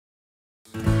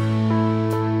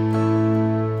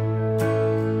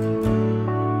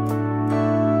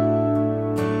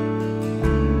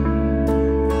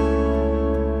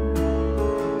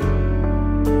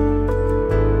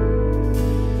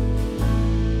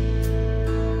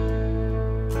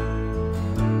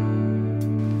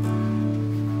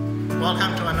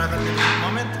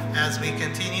As we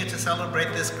continue to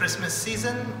celebrate this Christmas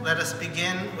season, let us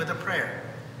begin with a prayer.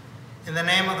 In the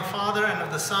name of the Father, and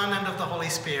of the Son, and of the Holy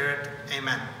Spirit,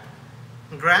 amen.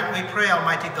 Grant, we pray,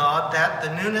 Almighty God, that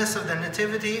the newness of the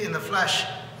nativity in the flesh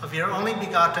of your only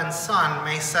begotten Son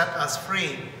may set us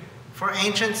free. For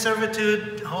ancient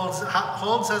servitude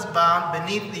holds us bound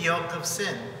beneath the yoke of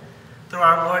sin. Through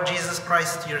our Lord Jesus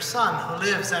Christ, your Son, who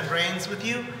lives and reigns with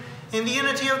you in the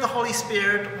unity of the Holy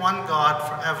Spirit, one God,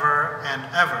 forever and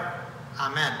ever.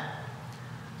 Amen.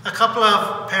 A couple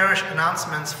of parish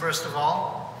announcements, first of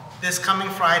all. This coming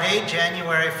Friday,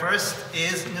 January 1st,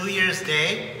 is New Year's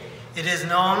Day. It is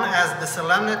known as the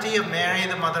Solemnity of Mary,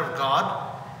 the Mother of God.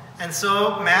 And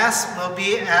so Mass will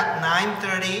be at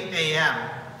 9:30 a.m.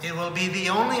 It will be the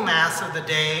only Mass of the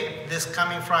day this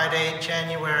coming Friday,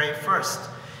 January 1st.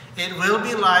 It will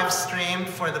be live streamed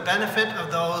for the benefit of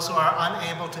those who are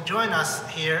unable to join us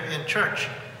here in church.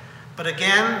 But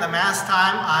again, the Mass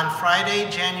time on Friday,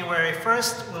 January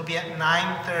 1st will be at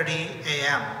 9:30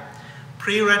 a.m.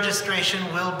 Pre-registration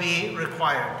will be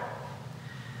required.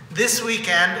 This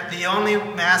weekend, the only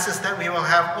Masses that we will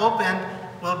have open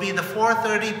will be the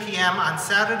 4:30 p.m. on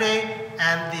Saturday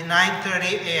and the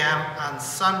 9:30 a.m. on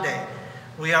Sunday.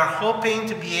 We are hoping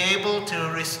to be able to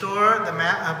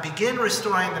begin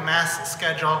restoring the Mass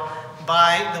schedule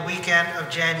by the weekend of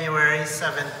January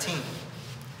 17th.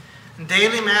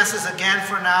 Daily Masses, again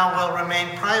for now, will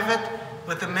remain private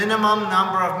with the minimum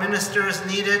number of ministers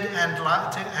needed and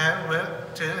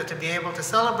to be able to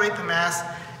celebrate the Mass,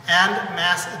 and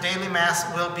daily Mass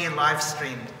will be live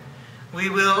streamed. We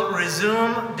will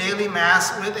resume daily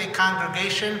Mass with a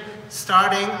congregation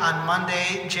starting on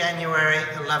Monday, January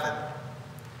 11th.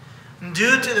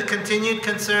 Due to the continued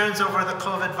concerns over the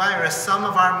COVID virus, some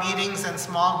of our meetings and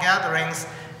small gatherings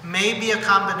may be a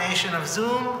combination of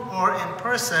Zoom or in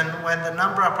person when the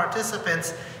number of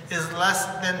participants is less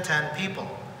than 10 people.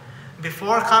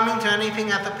 Before coming to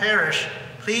anything at the parish,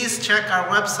 please check our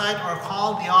website or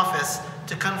call the office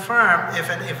to confirm if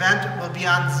an event will be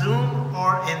on Zoom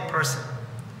or in person.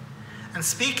 And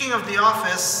speaking of the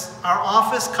office, our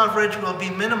office coverage will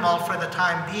be minimal for the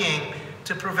time being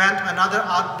to prevent another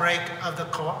outbreak of the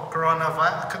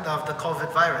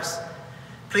COVID virus.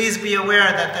 Please be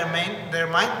aware that there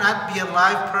might not be a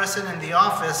live person in the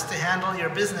office to handle your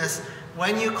business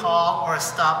when you call or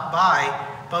stop by,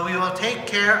 but we will take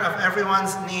care of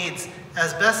everyone's needs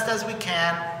as best as we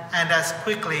can and as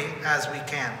quickly as we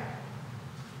can.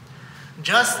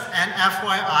 Just an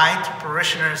FYI to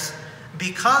parishioners,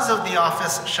 because of the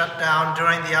office shutdown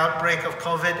during the outbreak of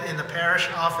COVID in the parish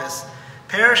office,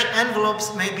 parish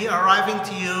envelopes may be arriving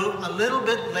to you a little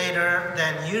bit later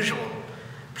than usual.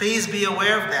 Please be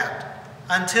aware of that.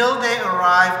 Until they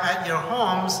arrive at your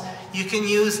homes, you can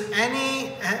use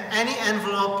any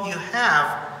envelope you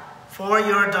have for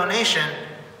your donation.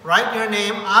 Write your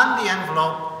name on the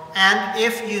envelope, and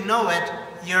if you know it,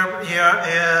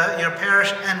 your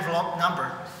parish envelope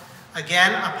number.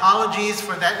 Again, apologies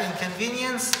for that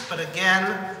inconvenience, but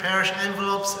again, parish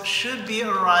envelopes should be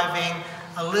arriving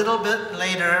a little bit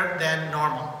later than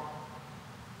normal.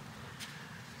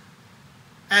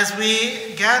 As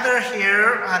we gather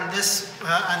here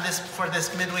for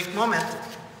this midweek moment,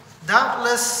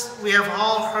 doubtless we have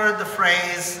all heard the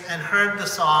phrase and heard the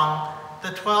song,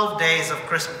 "The 12 Days of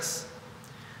Christmas."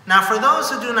 Now, for those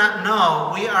who do not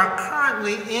know, we are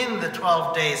currently in the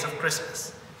 12 days of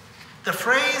Christmas. The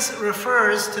phrase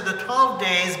refers to the 12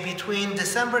 days between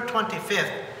December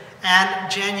 25th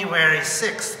and January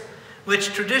 6th,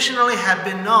 which traditionally had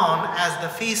been known as the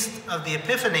Feast of the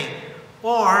Epiphany,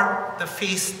 or the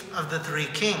Feast of the Three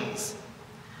Kings.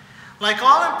 Like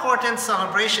all important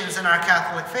celebrations in our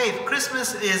Catholic faith,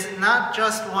 Christmas is not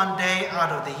just one day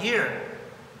out of the year.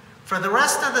 For the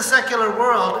rest of the secular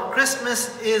world,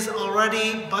 Christmas is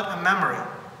already but a memory.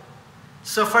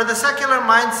 So for the secular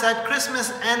mindset,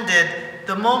 Christmas ended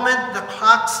the moment the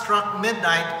clock struck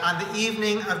midnight on the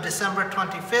evening of December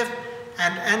 25th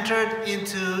and entered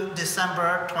into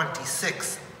December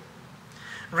 26th.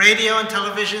 Radio and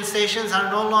television stations are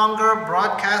no longer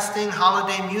broadcasting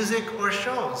holiday music or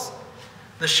shows.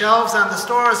 The shelves on the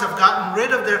stores have gotten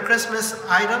rid of their Christmas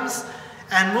items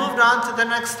and moved on to the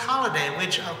next holiday,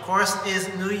 which of course is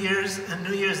New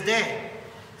Year's Day.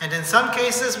 And in some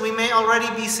cases, we may already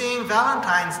be seeing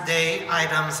Valentine's Day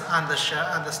items on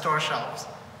the store shelves.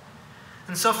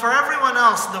 And so for everyone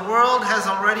else, the world has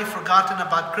already forgotten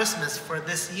about Christmas for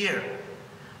this year.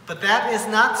 But that is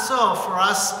not so for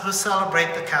us who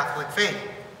celebrate the Catholic faith.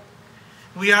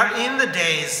 We are in the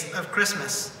days of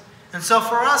Christmas. And so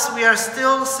for us, we are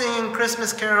still singing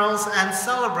Christmas carols and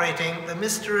celebrating the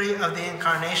mystery of the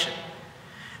Incarnation.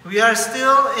 We are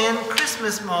still in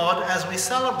Christmas mode as we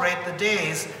celebrate the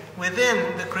days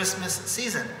within the Christmas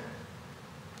season.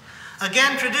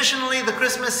 Again, traditionally, the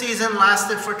Christmas season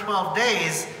lasted for 12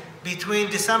 days between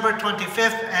December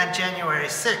 25th and January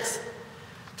 6th.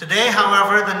 Today,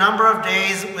 however, the number of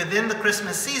days within the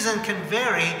Christmas season can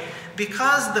vary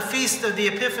because the Feast of the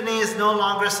Epiphany is no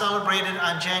longer celebrated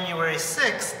on January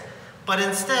 6th, but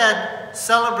instead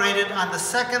celebrated on the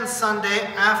second Sunday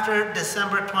after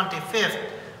December 25th,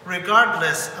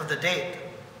 regardless of the date.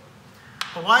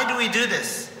 But why do we do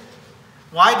this?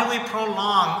 Why do we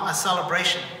prolong a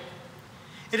celebration?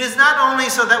 It is not only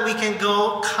so that we can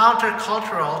go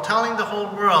countercultural, telling the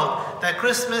whole world that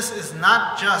Christmas is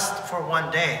not just for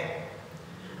one day.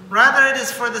 Rather, it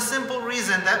is for the simple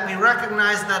reason that we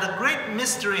recognize that a great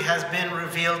mystery has been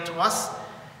revealed to us,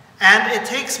 and it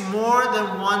takes more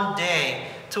than one day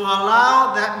to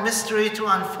allow that mystery to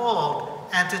unfold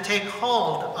and to take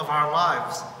hold of our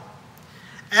lives.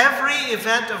 Every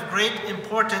event of great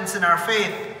importance in our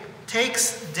faith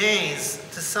takes days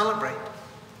to celebrate.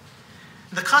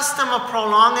 The custom of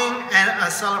prolonging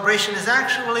a celebration is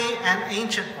actually an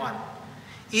ancient one.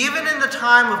 Even in the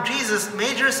time of Jesus,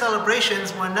 major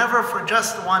celebrations were never for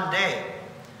just one day.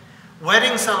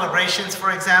 Wedding celebrations,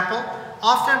 for example,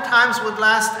 oftentimes would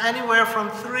last anywhere from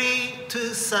 3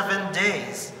 to 7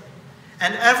 days.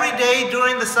 And every day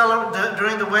during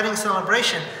the wedding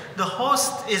celebration, the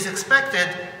host is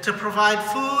expected to provide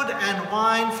food and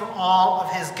wine for all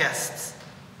of his guests.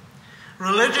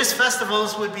 Religious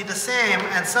festivals would be the same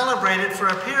and celebrated for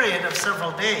a period of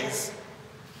several days.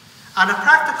 On a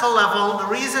practical level, the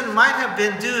reason might have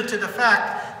been due to the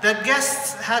fact that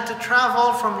guests had to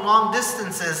travel from long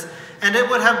distances, and it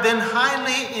would have been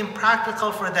highly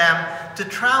impractical for them to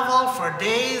travel for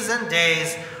days and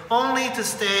days only to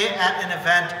stay at an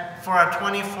event for a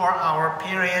 24-hour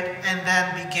period and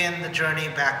then begin the journey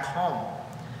back home.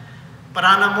 But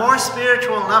on a more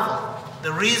spiritual level,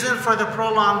 the reason for the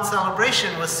prolonged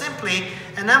celebration was simply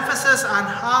an emphasis on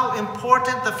how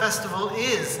important the festival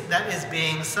is that is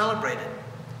being celebrated.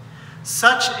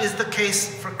 Such is the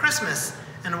case for Christmas,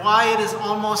 and why it is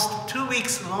almost 2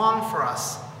 weeks long for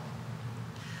us.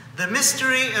 The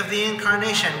mystery of the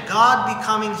Incarnation, God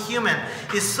becoming human,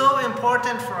 is so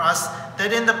important for us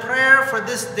that in the prayer for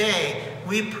this day,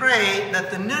 we pray that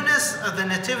the newness of the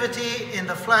nativity in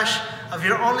the flesh of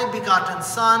your only begotten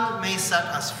Son may set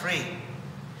us free.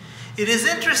 It is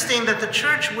interesting that the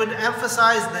Church would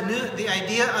emphasize the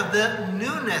idea of the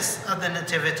newness of the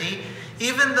Nativity,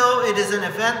 even though it is an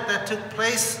event that took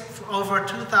place over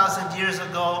 2,000 years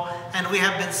ago, and we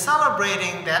have been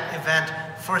celebrating that event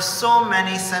for so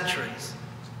many centuries.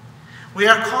 We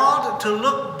are called to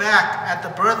look back at the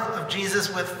birth of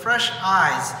Jesus with fresh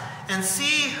eyes and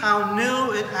see how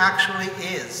new it actually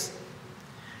is.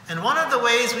 And one of the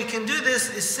ways we can do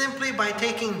this is simply by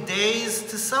taking days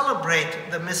to celebrate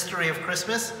the mystery of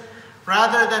Christmas,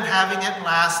 rather than having it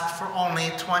last for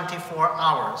only 24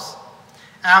 hours,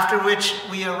 after which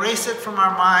we erase it from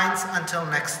our minds until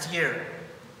next year.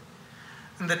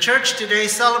 And the Church today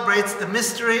celebrates the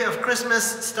mystery of Christmas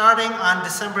starting on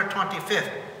December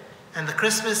 25th, and the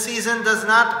Christmas season does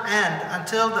not end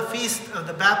until the Feast of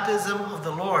the Baptism of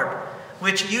the Lord,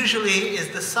 which usually is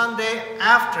the Sunday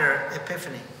after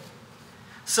Epiphany.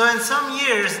 So in some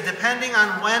years, depending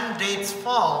on when dates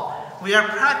fall, we are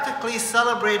practically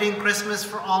celebrating Christmas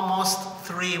for almost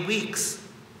 3 weeks.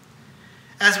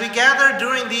 As we gather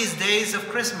during these days of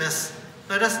Christmas,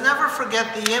 let us never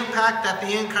forget the impact that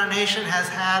the Incarnation has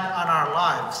had on our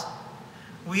lives.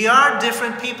 We are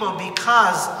different people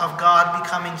because of God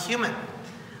becoming human.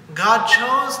 God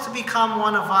chose to become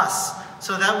one of us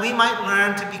so that we might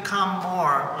learn to become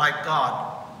more like God.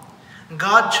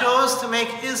 God chose to make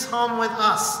his home with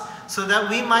us so that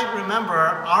we might remember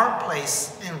our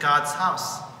place in God's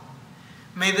house.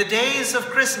 May the days of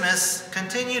Christmas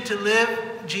continue to live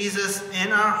Jesus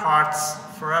in our hearts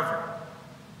forever.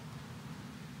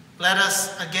 Let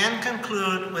us again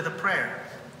conclude with a prayer.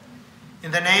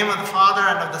 In the name of the Father,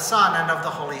 and of the Son, and of the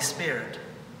Holy Spirit.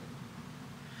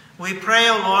 We pray,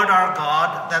 O Lord our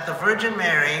God, that the Virgin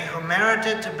Mary, who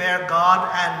merited to bear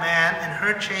God and man in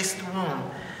her chaste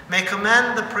womb, may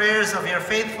commend the prayers of your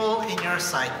faithful in your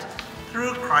sight,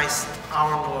 through Christ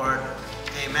our Lord.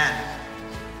 Amen.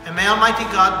 And may Almighty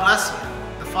God bless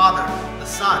you, the Father, the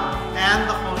Son, and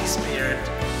the Holy Spirit.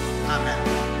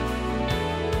 Amen.